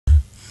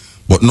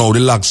But now the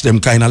locks them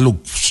kind of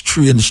look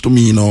strange to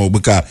me now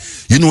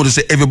because you know they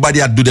say everybody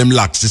had do them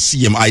locks the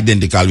same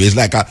identical way. It's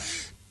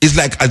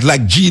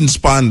like jeans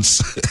pants.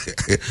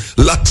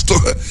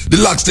 The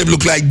locks them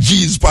look like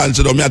jeans pants.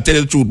 You know, me I tell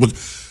you the truth.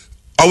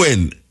 But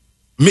when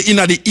me in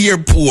at the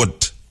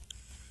airport,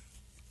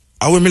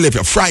 when me left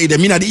here Friday,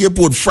 me in at the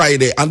airport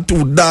Friday and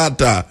two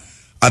daughter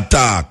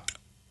attack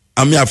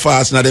and me a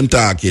fast na them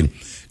talking.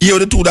 Here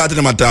the two daughter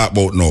them a talk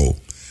about now.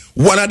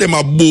 One of them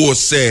a both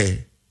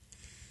say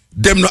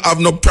them not have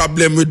no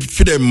problem with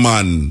for them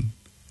man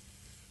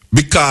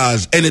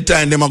because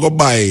anytime them a go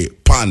buy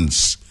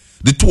pants,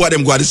 the two of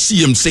them go to the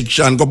same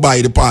section go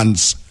buy the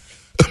pants.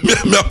 me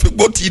have to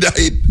go to that.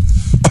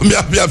 Me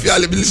have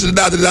to listen to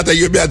that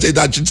you me say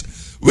that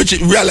which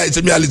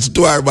realize me a listen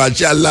to her but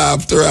she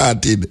laugh to her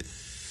thing.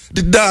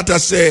 The daughter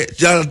say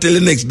she tell the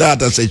next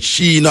daughter say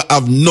she not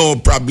have no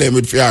problem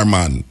with fair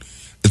man,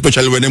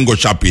 especially when them go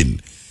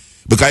shopping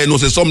because you know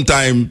say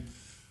sometime.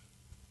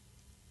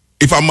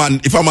 If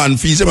a man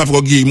feels him, I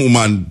forgot give him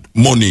woman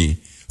money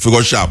for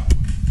go shop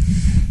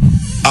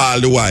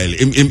all the while.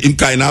 Him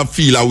kind of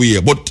feel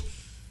away. But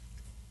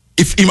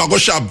if him a go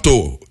shop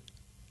too,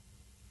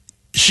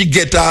 she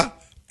get a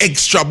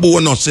extra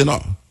bonus, you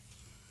know.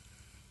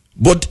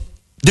 But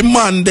the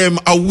man them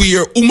a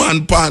wear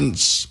woman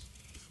pants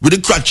with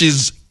the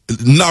crotches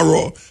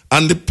narrow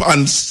and the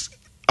pants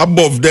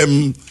above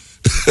them.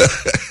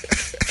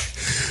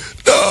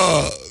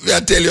 No,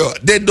 I tell you,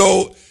 they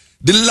don't.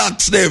 The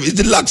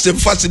locks them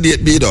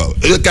fascinate me though.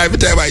 Every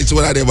time I see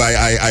one of them,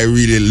 I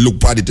really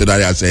look at it and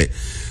I say,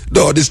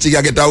 no, this thing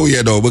I get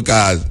away though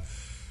because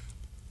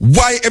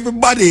why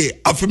everybody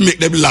have to make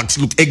them locks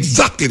look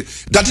exactly?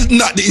 That is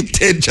not the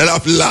intention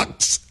of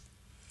locks.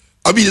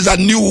 I mean, it's a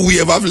new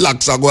wave of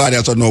locks I go out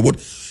there, so no, but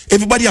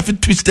everybody have to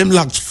twist them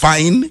locks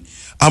fine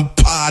and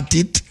part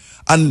it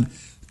and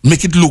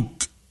make it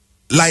look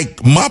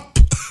like map.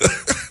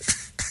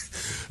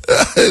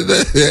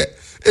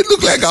 It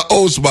look like a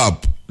house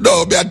map.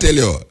 No, me I tell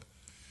you.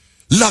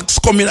 Locks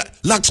come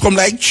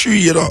like tree,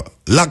 you know.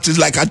 Locks is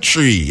like a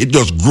tree. It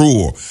just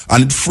grow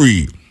and it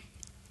free.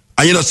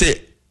 And you know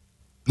say,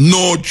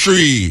 no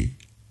tree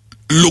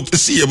look the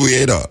same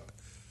way, you know.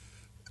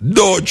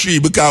 No tree,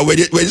 because when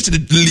you see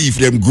the leaf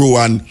them grow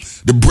and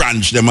the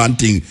branch them and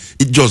thing,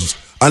 it just,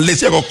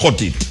 unless you go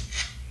cut it.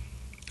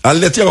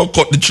 Unless you go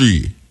cut the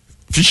tree.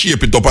 If you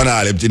shape it up and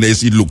all, everything you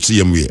see it look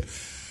same way.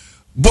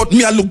 But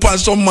me I look at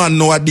some man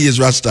nowadays,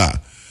 Rasta.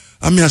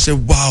 And me I say,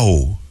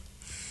 wow.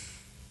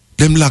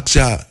 Them locks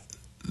are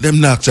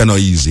not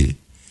easy.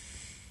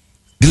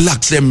 The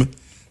locks them,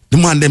 the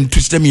man them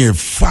twist them here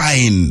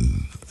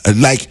fine.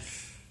 Like,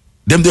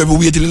 them don't ever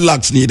wait till the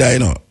locks need that, you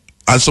know.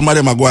 And some of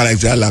them are going like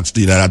say locks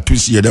need that,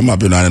 twist here, them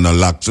have, you know, and a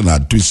locks and a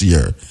twist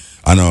here.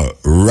 And a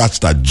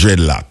rasta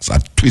dreadlocks, a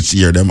twist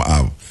here them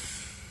have.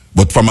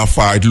 But from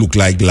afar it look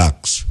like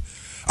locks.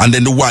 And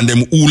then the one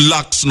them who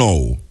locks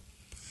now,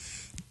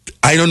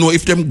 I don't know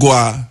if them go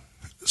a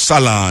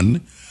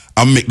salon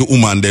and make the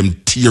woman them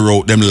tear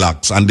out them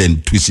locks and then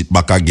twist it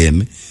back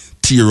again.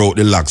 Tear out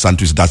the locks and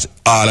twist it. That's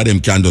all of them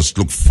can just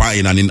look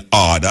fine and in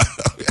order.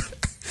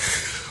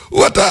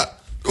 What a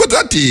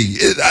thing.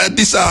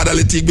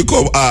 Disorderly thing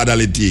become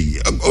orderly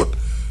thing.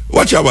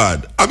 Watch your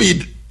man. I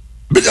mean,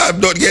 I'm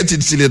not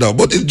getting silly now,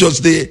 but it's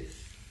just the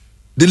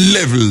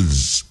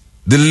levels.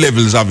 The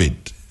levels of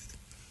it.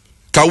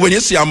 Because when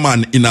you see a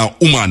man in a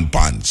woman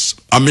pants,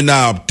 I mean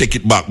now take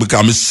it back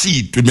because I see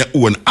it with my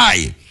own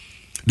eye.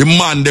 The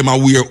man them a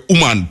wear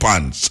woman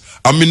pants.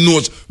 I mean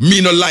knows me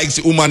no likes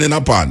the woman in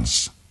a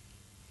pants.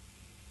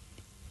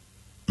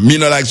 Me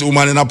no likes the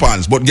woman in a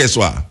pants. But guess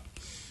what?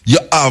 You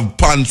have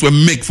pants we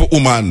make for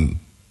woman.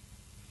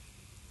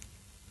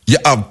 You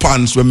have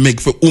pants we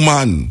make for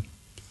woman.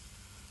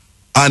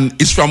 And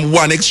it's from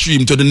one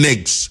extreme to the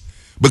next.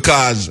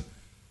 Because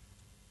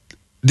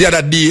the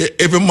other day,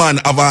 every man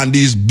have on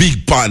these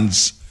big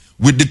pants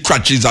with the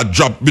crotches that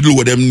drop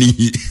below them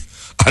knee.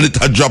 And it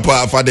a drop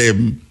off of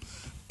them.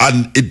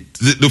 And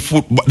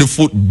the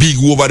foot big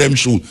over them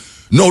shoe.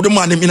 Now the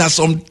man them in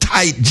some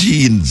tight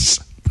jeans.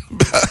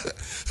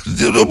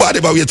 Nobody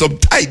ever wear some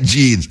tight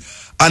jeans.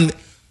 And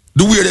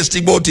the weirdest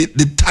thing about it,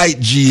 the tight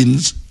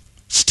jeans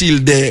still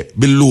there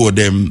below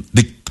them,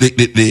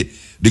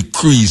 the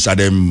crease of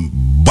them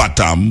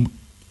bottom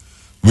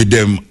with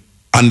them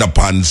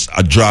underpants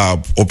a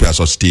drop up here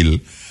so still.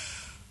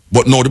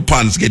 But now the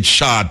pants get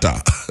shorter.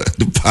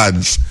 the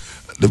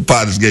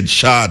pants get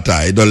shorter.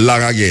 It don't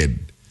long again.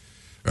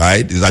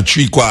 Right? It's a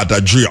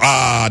 3/4 drape.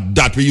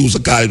 That we used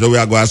to call it when we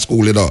are going to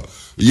school, you know.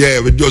 Yeah,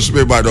 we just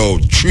remember now.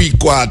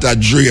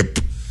 3/4 drape.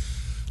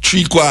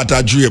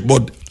 3/4 drape.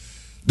 But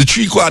the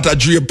 3/4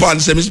 drape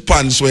pants, them is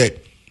pants where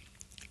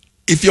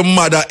if your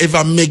mother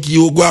ever make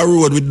you go a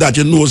road with that,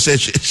 you know, say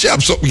she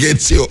have something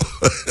against you.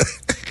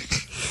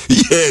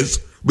 Yes,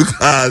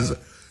 because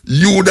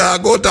you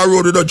don't go to a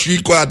road with a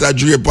 3/4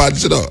 drape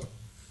pants, you know.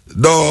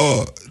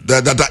 No,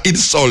 that's an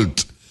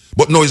insult.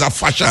 But no, it's a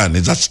fashion,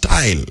 it's a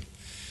style.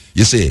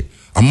 You see,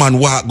 a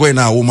man go in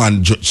a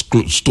woman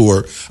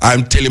store,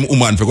 I'm telling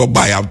woman to go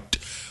buy out.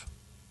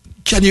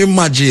 Can you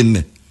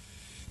imagine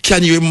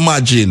Can you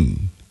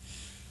imagine?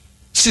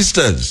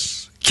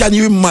 Sisters, can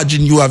you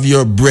imagine you have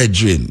your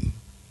brethren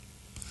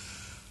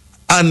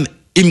and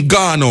him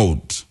gone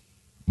out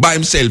by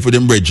himself with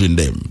them brethren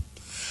them?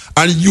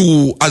 And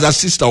you, as a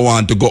sister,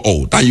 want to go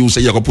out and you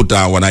say you're going to put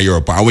on one of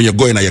your pants. And when you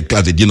go in your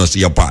closet, you don't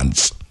see your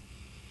pants.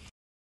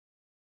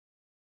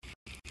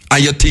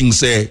 And you think,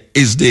 say,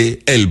 is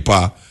the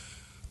helper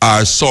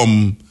or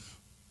some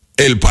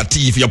helper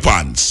thief your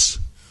pants?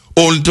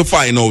 Only to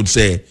find out,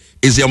 say,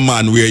 is your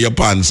man wear your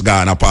pants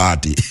gone a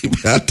party?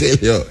 I tell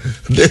you,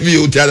 the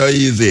beauty are not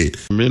easy.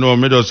 Me know,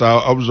 me just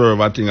observe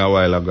a thing a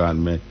while ago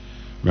and me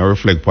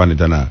reflect on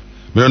it and I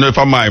don't know if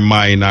I'm my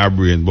mind or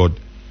brain, but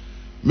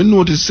me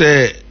notice,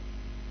 say,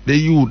 the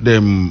youth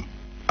them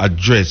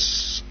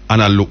address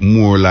and I look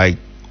more like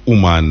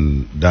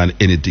woman than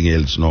anything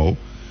else now.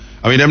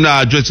 I mean, them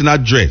not dressing a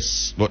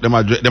dress, but them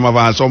have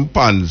on some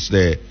pants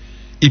there,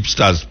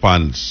 hipsters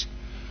pants.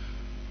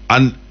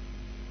 And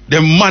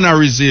the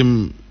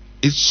mannerism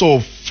is so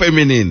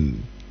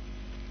feminine,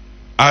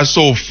 and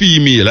so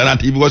female, and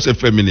not even going to say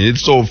feminine,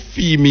 it's so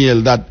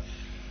female that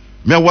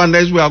me wonder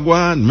is where I go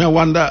on. Me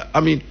wonder,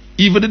 I mean,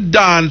 even the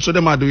dance what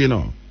them are doing, you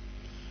know.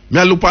 Me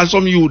I look at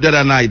some youth the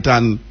other night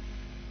and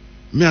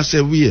me I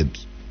say weird.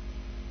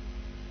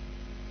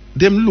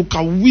 Them look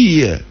a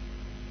weird.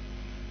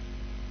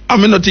 I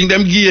mean, not think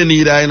them gay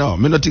neither, you know.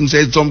 Me not think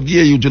say some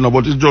gay youth, you know,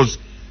 but it's just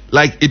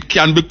like it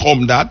can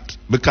become that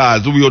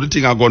because the way the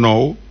thing I go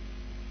now,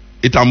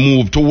 it a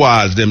move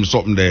towards them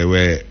something there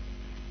where,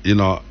 you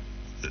know,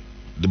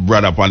 the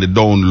brother upon the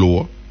down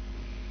low,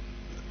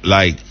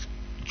 like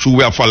true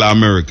we follow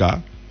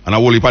America, and a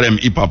whole heap of them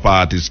hip hop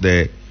artists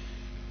there.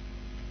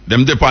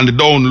 Them dip on the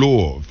down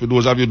low. For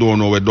those of you who don't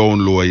know where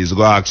down low is,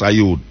 go ask a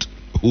youth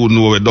who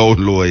know where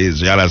down low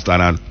is. You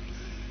understand? And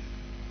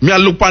me I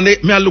look on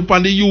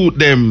the youth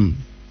them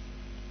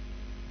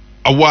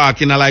a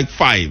walk in a like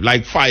five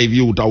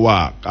youth a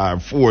walk or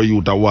 4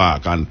 youth a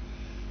walk, and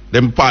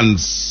them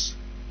pants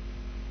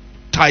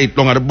tight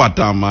down at the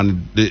bottom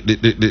and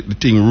the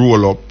thing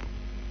roll up,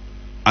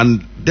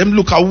 and them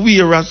look a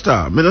weird rasta.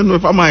 I don't know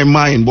if I'm my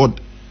mind, but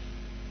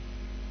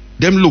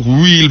them look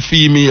real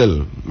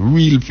female.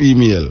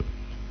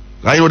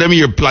 I know them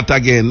ear plait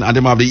again, and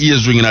them have the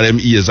ears ringing at them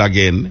ears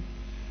again,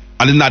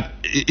 and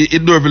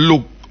it don't even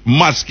look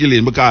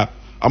masculine because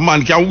a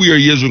man can wear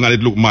ears ring and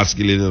it look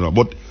masculine, you know.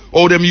 But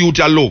how them youth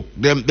look,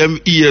 them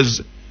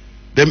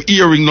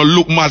earring no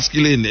look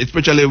masculine,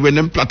 especially when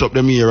them plait up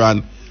them ear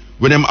and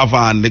when them have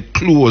on the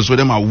clothes when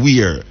them are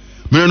wear.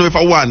 Me don't know if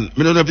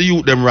the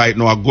youth them right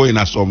now are going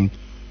at some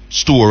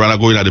store and are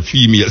going at the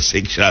female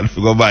section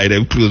to go buy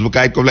them clothes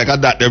because I come like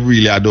that them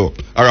really are do, or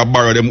I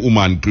borrow them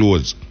woman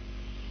clothes.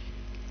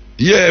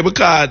 Yeah,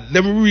 because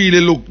them really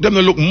look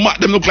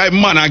like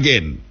man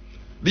again.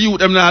 The youth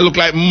them now look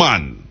like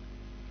man.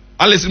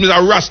 Unless it's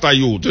a Rasta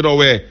youth, you know,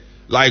 where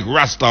like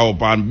Rasta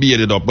up and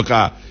bearded up,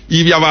 because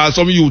if you have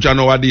some youth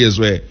nowadays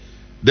where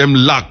them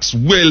locks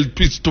well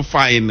twist to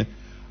fine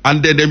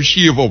and then them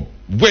shave up,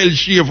 well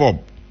shave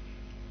up.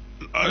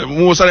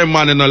 Most of them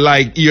man don't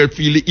like ear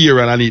feel the ear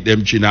underneath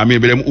them chin, and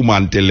maybe them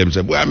woman tell them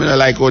say, boy, I mean I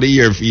like how the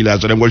ear feel,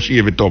 so them go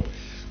shave it up.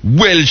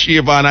 Well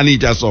shave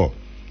underneath us so.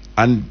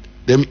 And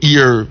them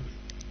ear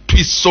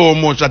twist so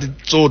much that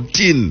it's so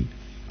thin.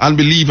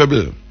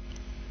 Unbelievable.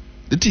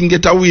 The thing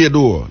get away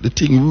though. The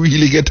thing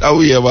really get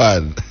away,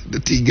 man. The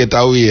thing get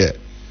away.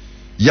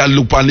 You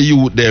look on the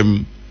youth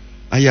them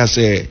and you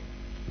say,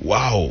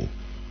 wow,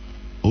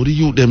 how the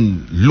youth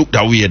them look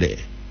that way there.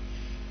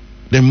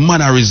 The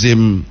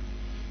mannerism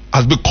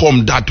has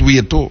become that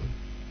way too.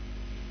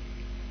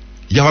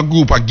 You have a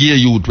group of gay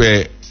youth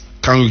where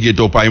congregate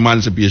up for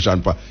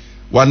emancipation.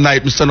 One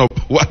night we stand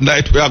up, one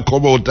night we are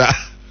come out,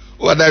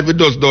 one night we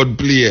just don't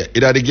play.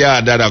 It had the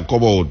garden that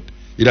come out,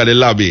 it had the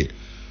lobby.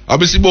 I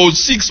see about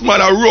 6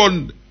 men a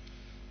run,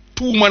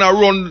 2 men a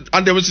run,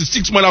 and then we see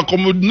 6 men a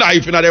come with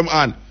knife in them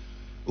hand.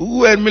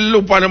 When me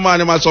look on the man,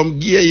 them have some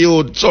gay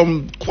youth,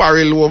 some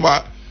quarrel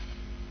over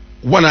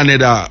one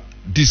another,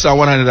 this and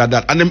one another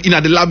that, and them in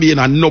the lobby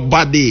and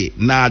nobody,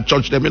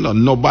 church them, you know,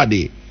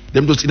 nobody.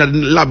 Them just in the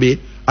lobby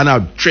and I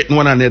threaten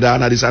one another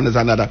and this and this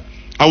and another.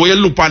 And when you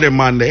look on them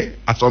man there,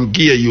 at some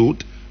gay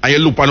youth, and you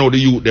look on how the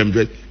youth them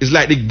dress, it's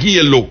like the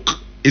gay look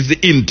is the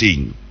in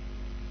thing.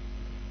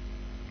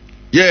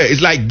 Yeah,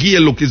 it's like gay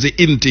look is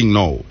the in thing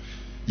now.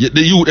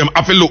 The youth them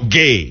have to look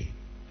gay.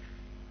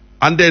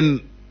 And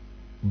then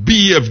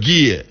behave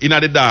gay in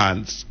the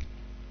dance.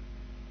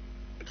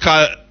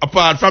 Cause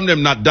apart from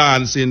them not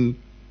dancing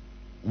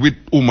with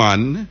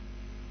woman,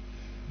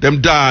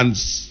 them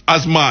dance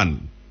as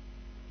man.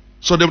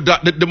 So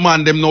the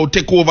man them now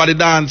take over the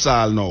dance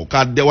hall now.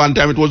 Cause the one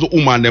time it was the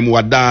woman them who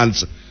had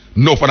dance,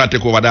 no for that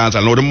take over dance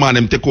hall. Now the man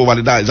them take over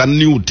the dance. It's a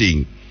new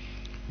thing,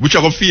 which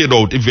are gonna fade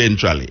out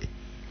eventually.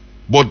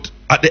 But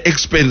at the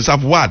expense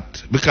of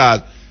what?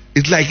 Because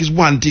it's like it's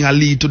one thing and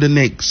lead to the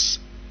next.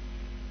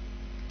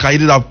 Cause you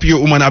did have pure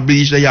woman a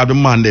bleach, then you have the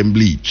man them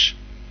bleach.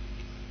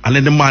 And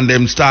then the man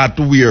them start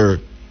to wear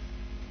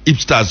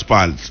hipsters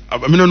pants. I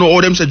mean, I don't know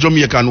how them say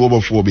Jamaican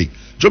homophobic.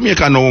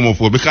 Jamaica no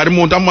homophobe because the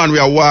amount of man we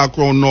are walk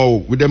around now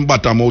with them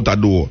bottom out the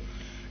door.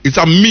 It's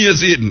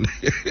amazing.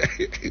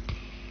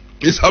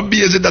 It's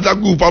amazing that a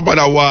group of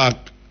men walk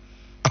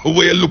and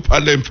where you look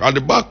at them from the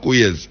back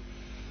ways.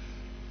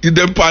 If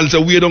them pants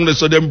are weird on there,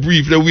 so them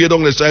brief, they weird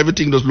on there, so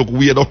everything just look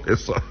weird on there.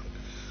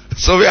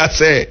 So we are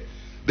say,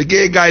 the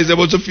gay guys, they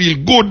must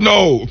feel good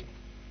now.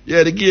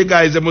 Yeah, the gay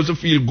guys, they must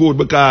feel good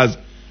because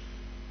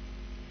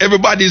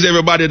everybody's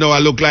everybody now. I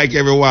look like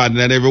everyone,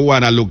 and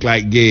everyone I look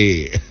like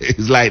gay.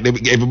 It's like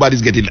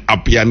everybody's getting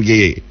happy and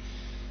gay.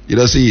 You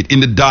know, see it in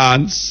the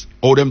dance,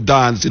 all them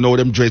dancing, all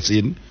them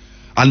dressing,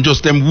 and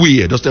just them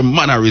weird, just them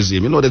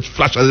mannerism. You know, that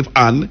flash as if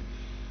on.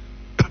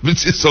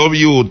 This is some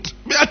youth.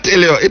 May I tell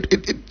you,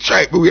 it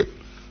strike me with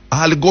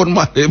all the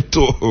gunman them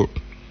too.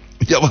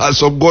 You have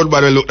some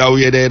gunman that look that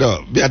way there.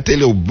 May I tell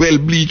you, well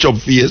bleach up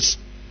face,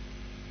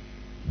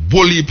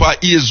 bully for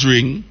ears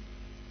ring,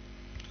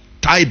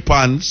 tight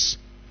pants,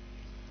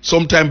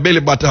 sometimes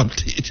belly bottom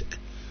teeth.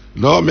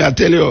 No, may I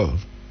tell you,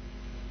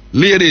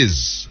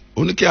 ladies,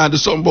 you can't do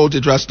something about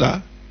it,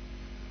 Rasta.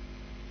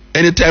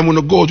 Anytime when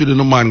you go to the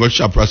man go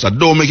shop Rasta,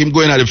 don't make him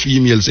go in at the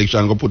female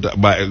section and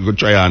go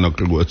try on a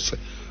clothes.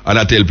 And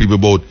I tell people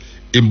about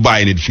him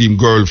buying it for him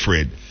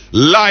girlfriend.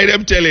 Lie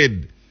them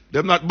telling.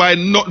 Them not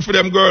buying nothing for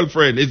them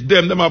girlfriend. It's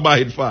them are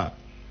buying it for.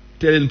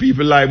 Telling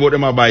people lie about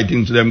them are buying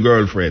things to them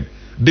girlfriend.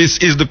 This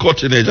is the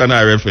cutting edge on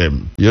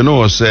RFM. You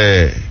know,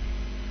 say,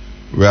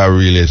 we are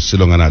really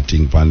sitting on a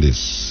thing on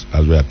this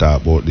as we are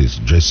talking about this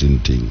dressing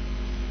thing.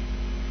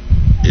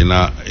 In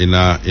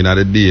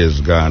the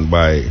days gone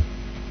by,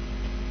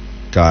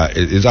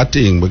 it's a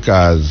thing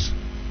because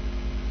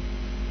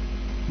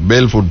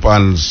barefoot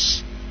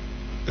pants.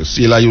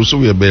 See, I used to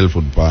wear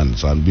barefoot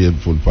pants, and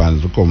barefoot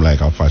pants become like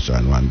a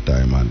fashion one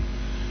time. And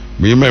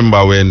me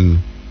remember when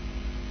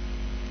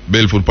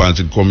barefoot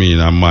pants would come in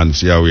and man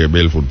see I wear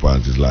barefoot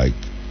pants, it's like,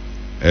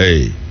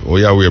 hey, oh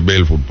yeah, wear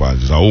barefoot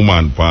pants, it's a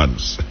woman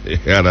pants.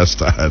 You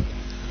understand?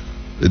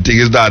 The thing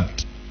is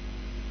that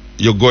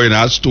you go in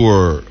a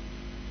store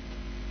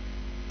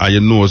and you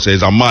know say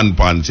it's a man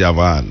pants you have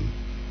on,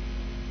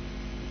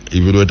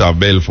 even though it have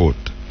barefoot.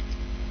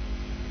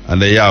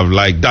 And they have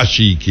like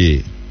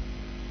dashiki,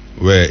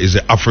 where is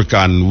the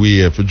African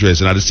way for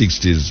dressing in the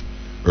 60s,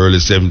 early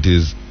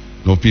 70s.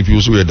 You know, people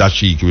used to wear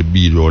dashiki with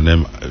bead on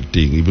them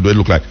thing. Even though it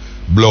look like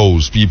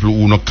blouse, people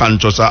who not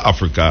conscious of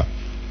Africa,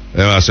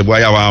 I say, why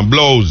you have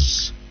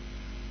blouse?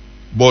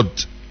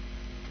 But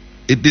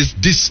it is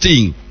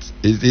distinct.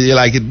 It's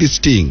like it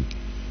distinct.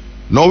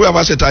 Now we have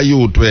a set of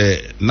youth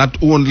where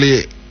not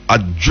only a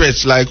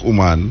dress like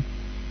woman,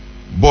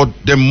 but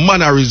the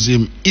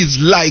mannerism is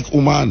like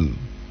woman.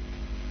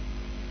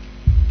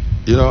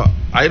 You know,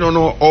 I don't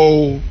know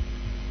how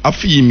a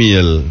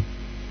female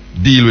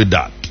deal with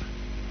that.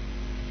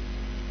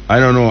 I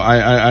don't know.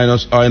 I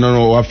don't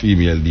know how a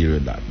female deal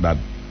with that. That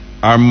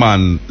our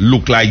man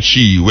look like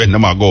she when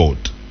them a go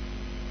out.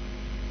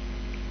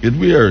 It's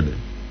weird.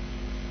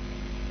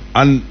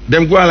 And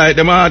them go like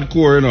them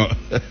hardcore, you know.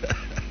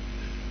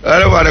 I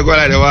don't want to go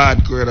like them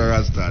hardcore, you know,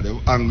 Rasta.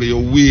 Them angry you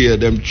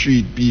weird, them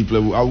treat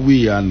people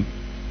away, and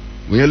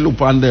when you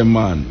look on them,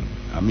 man,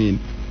 I mean,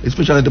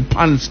 especially the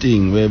pants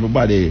thing where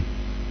everybody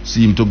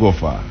seem to go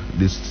for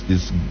this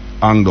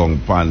hang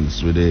down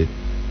pants with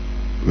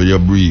your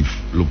brief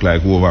look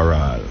like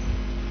overall.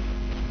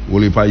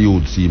 Only if a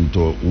youth seem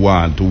to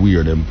want to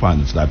wear them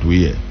pants that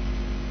way.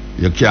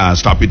 You can't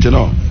stop it, you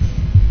know.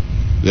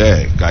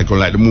 Yeah, I can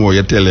like the more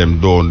you tell them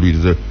don't do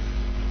it.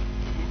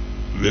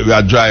 We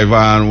are driving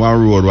on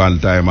one road one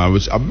time and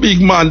was a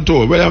big man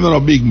too. Well, I'm not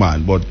a big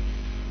man, but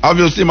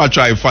obviously I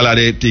try to follow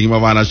the thing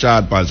of a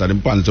short pants and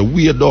them pants are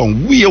way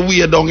down,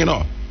 you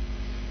know.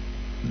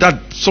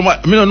 That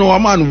I don't know a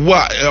man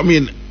walk. I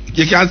mean,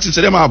 you can't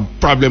see them have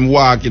problem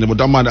walking,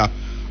 but a man,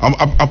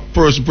 a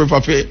person prefer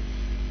to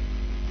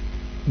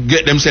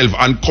get themselves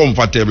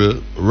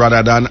uncomfortable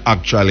rather than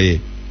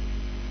actually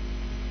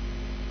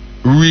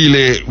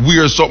really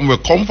wear something we're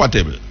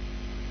comfortable.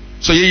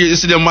 So you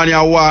see the man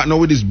you walk now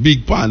with these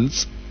big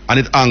pants and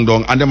it hang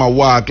down, and them a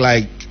walk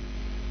like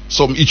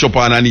some each up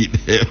underneath.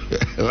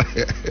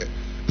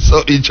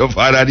 So each up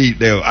underneath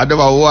them, and them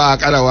a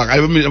walk and a walk. I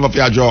never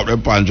feel drop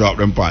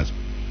them pants.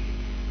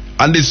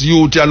 And this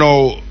youth, you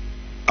know,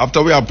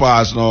 after we are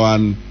passed now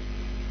and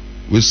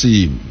we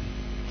see him,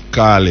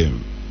 call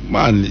him,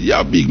 man, you're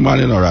a big man,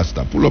 you know,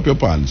 Rasta, pull up your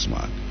pants,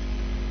 man.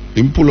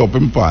 Him pull up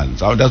him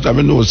pants. That's why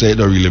I know say it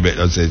don't really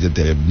better say to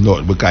tell him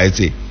no, because I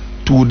say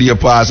 2 days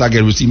pass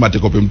again, we see him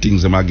take up him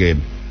things him again.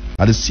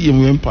 And the same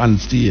way him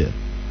pants here.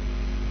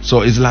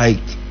 So it's like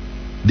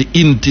the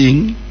in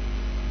thing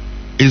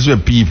is where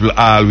people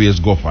always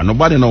go for.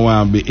 Nobody no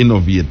want to be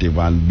innovative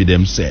and be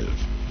themselves.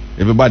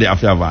 Everybody have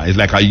to have it's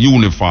like a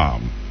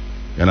uniform.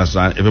 You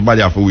understand?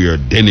 Everybody have to wear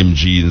denim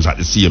jeans at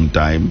the same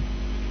time.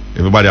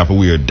 Everybody have to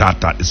wear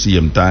that at the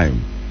same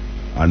time.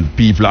 And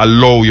people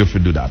allow you to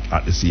do that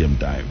at the same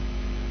time.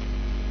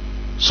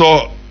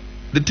 So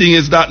the thing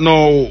is that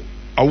now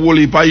a whole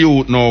heap of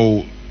youth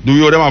now, do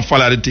you them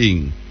follow the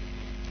thing?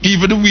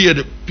 Even the way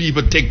the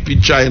people take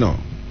picture, you know.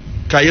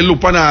 Can you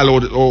look on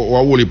all or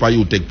a whole heap of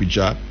you take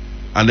picture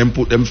and then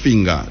put them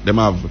finger, them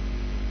have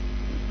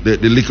the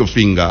little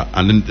finger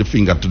and then the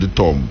finger to the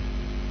thumb,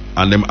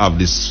 and them have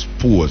this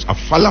pose. A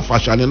falla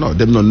fashion, you know.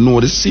 Them don't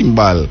know the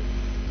symbol,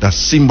 the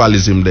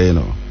symbolism there, you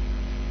know.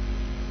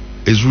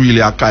 It's really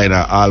a kind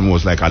of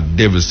almost like a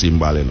devil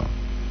symbol, you know.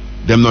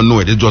 Them don't know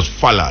it, they just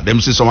follow. Them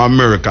see some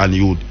American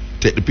youth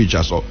take the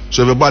picture, so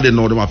everybody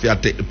know them have to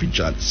take the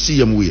picture the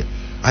same way.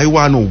 I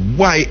want to know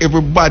why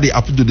everybody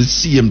have to do the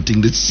same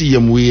thing, the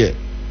same way.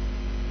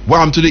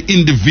 Why to the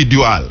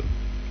individual?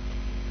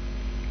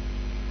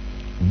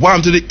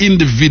 Why to the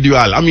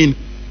individual? I mean,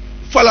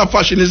 follow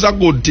fashion is a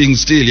good thing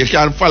still. You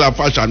can follow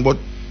fashion, but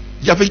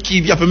you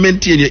have to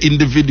maintain your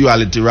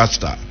individuality,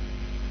 Rasta.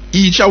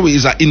 Each way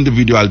is an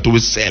individual to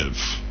itself.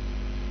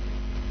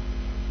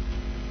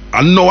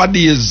 And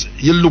nowadays,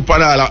 you look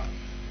at all.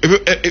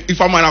 If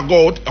a man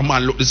go out, a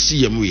man look the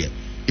same way.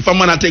 If a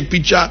man take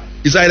picture,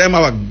 it's either him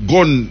have a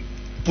gun,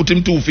 put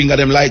him two finger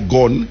them like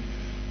gun,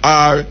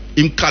 or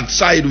him cut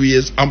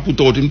sideways and put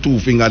out him two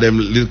finger them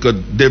little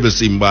devil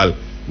symbol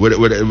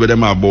where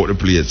them about the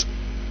place.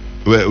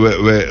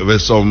 Where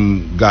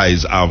some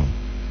guys have,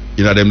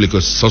 you know, them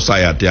little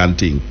society and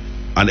thing.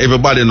 And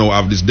everybody now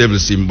have this devil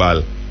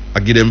symbol. I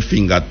give them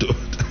finger to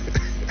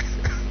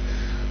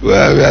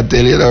well, I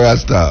tell you,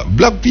 Rasta,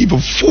 black people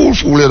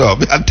fool it up.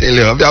 I tell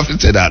you, I have to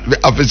say that.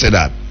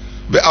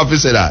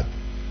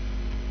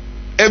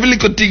 Every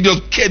little thing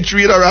just catch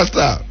read,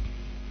 Rasta.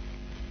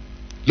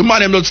 The man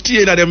them not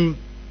stay in them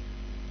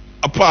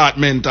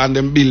apartment and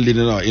them building,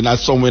 you know, in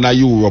somewhere in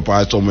Europe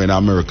or somewhere in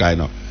America, you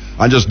know,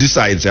 and just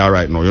decide, say, all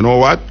right, now, you know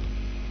what?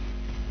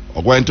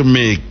 I'm going to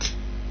make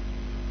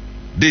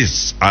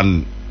this,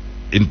 and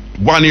in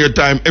 1 year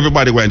time,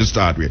 everybody going to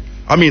start with.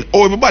 I mean,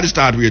 everybody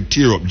start with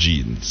tear-up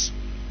jeans.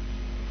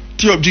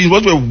 Tear-up jeans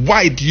was where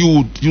white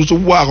youth used to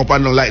walk up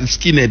and like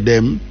skinhead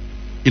them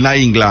in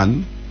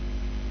England,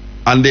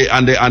 and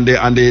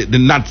the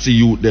Nazi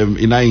youth them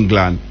in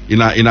England,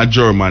 in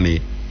Germany.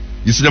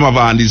 You see them have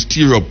on these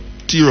tear-up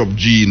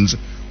jeans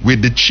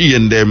with the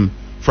chain them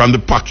from the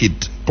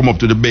pocket come up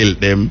to the belt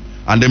them,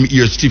 and them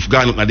ears stiff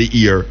gone up at the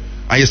ear,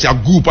 and you see a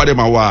group of them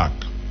a walk.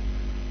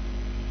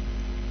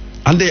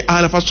 And they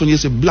all of a sudden you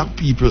see black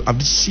people have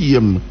the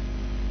same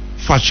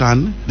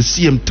fashion, the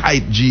same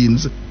tight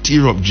jeans,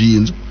 tear-up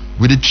jeans,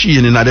 with the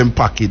chain in them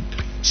pocket,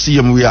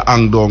 same way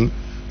hang down.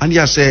 And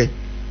you say,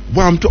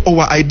 warm to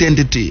our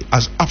identity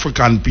as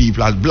African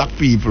people, as black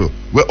people,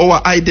 where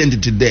our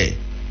identity there.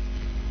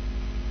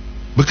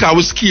 Because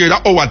we're scared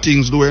of our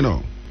things, do you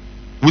know?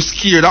 We're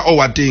scared of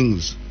our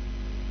things.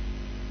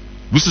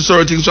 We see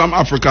certain things from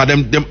Africa,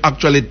 them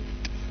actually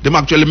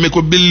make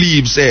us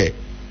believe, say,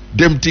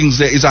 them things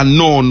there is a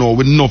no,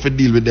 we know to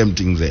deal with them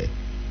things there.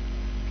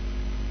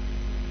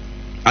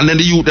 And then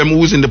the youth them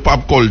who's in the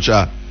pop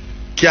culture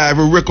can't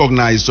even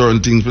recognize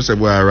certain things. We say,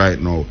 well, right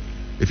now,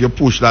 if you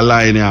push that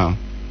line here,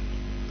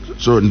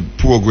 certain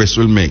progress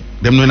will make.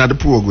 Them not in the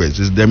progress,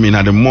 it's them in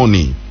the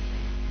money.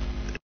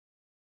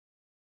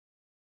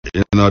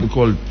 You know, they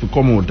call to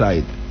come out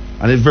tight.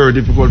 And it's very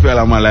difficult for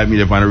a man like me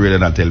to find a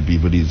radio and tell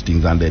people these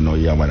things, and then know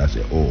yeah man I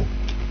say, oh,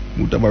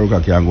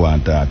 Mutabaruka can go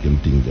and talk him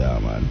things there,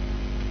 man.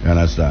 You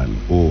understand?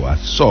 Oh, I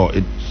saw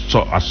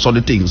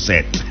the thing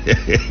set.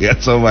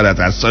 Somebody that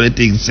I saw the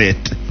thing set.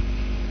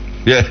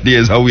 Yeah,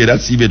 there's a way that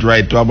seem it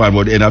right to a man,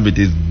 but the end of it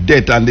is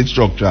death and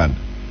destruction.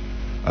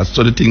 I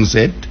saw the thing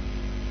set,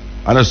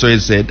 and I saw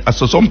it set. I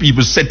saw some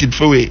people set it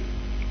for way.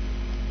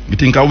 You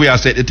think how we are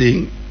set the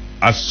thing?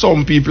 As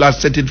some people are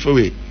set it for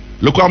way.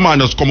 Look how a man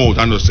just come out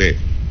and just say,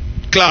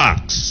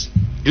 Clarks.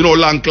 You know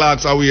long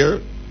Clarks are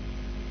here?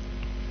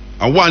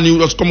 And one you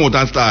just come out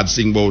and start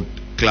sing about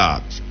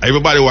Clarks.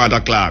 Everybody want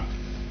a Clark.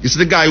 It's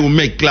the guy who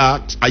make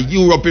Clarks. A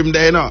Europe him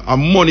there, you know.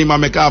 And money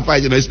man make a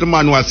fight, you know. It's the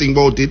man who sing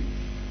about it.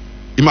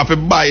 He have to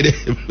buy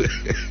them.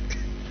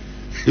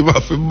 He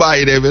have to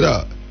buy them, you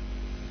know.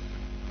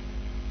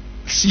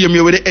 See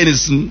me with the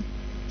Edison.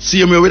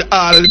 See me with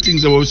all of the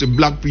things that we see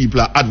black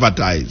people are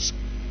advertise.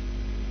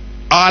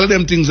 All of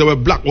them things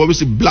that we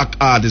see black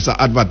artists are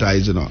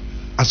advertised, you know.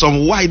 And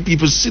some white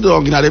people sit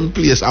down in them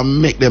place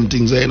and make them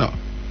things, you know.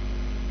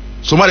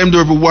 Some of them do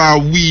it while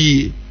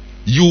we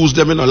use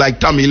them, you know, like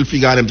Tommy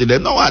Hilfiger them to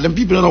them. No, them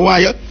people don't know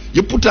why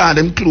you put on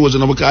them clothes, you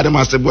know, because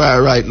them say, boy,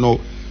 right now,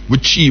 we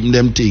cheapen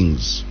them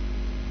things.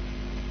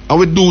 And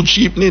we do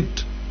cheapen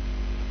it.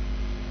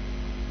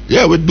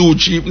 Yeah, we do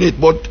cheapen it,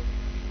 but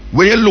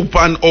when you look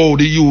on how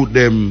the youth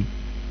them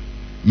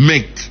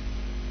make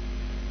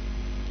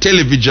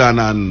television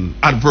and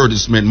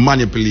advertisement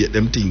manipulate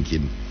them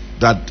thinking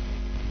that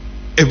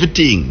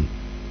everything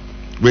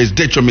which is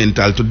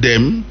detrimental to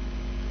them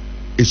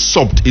is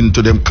sucked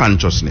into them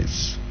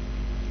consciousness.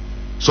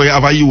 So you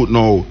have a youth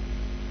now,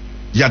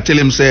 you tell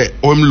him say,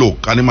 oh him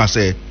look, and he must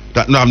say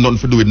that no, I have nothing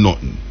to do with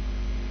nothing.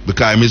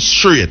 Because I'm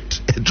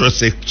straight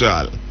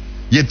heterosexual.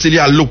 You tell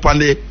you look on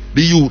the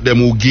youth them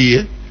who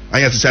gay,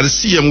 and you say the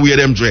same way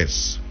them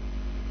dress.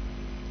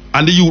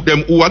 And the youth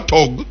them who are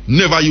thug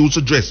never used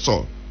to dress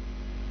so.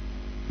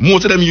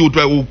 Most of them youth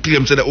who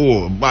claim say that,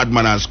 oh, bad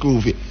man and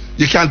screw.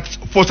 you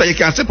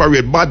can't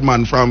separate bad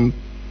man from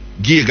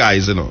gay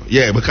guys, you know.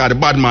 Yeah, because the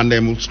bad man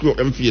them screw up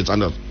them face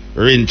and us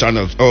wrench and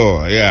us,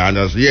 oh yeah, and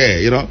us, yeah,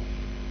 you know.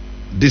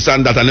 This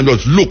and that, and them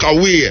just look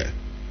away.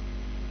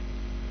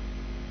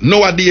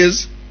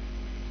 Nowadays,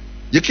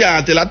 you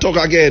can't tell a talk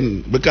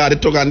again because the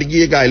talk and the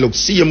gay guy look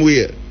same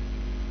way.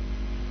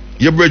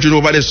 Your brethren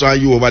over there, so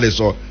and you over there,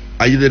 so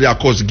and you did a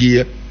cause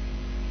gay,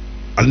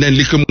 and then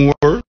little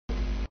more.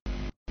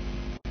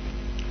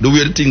 The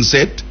way the thing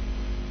set,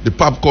 the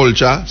pop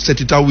culture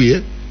set it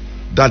away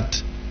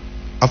that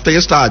after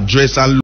you start dress and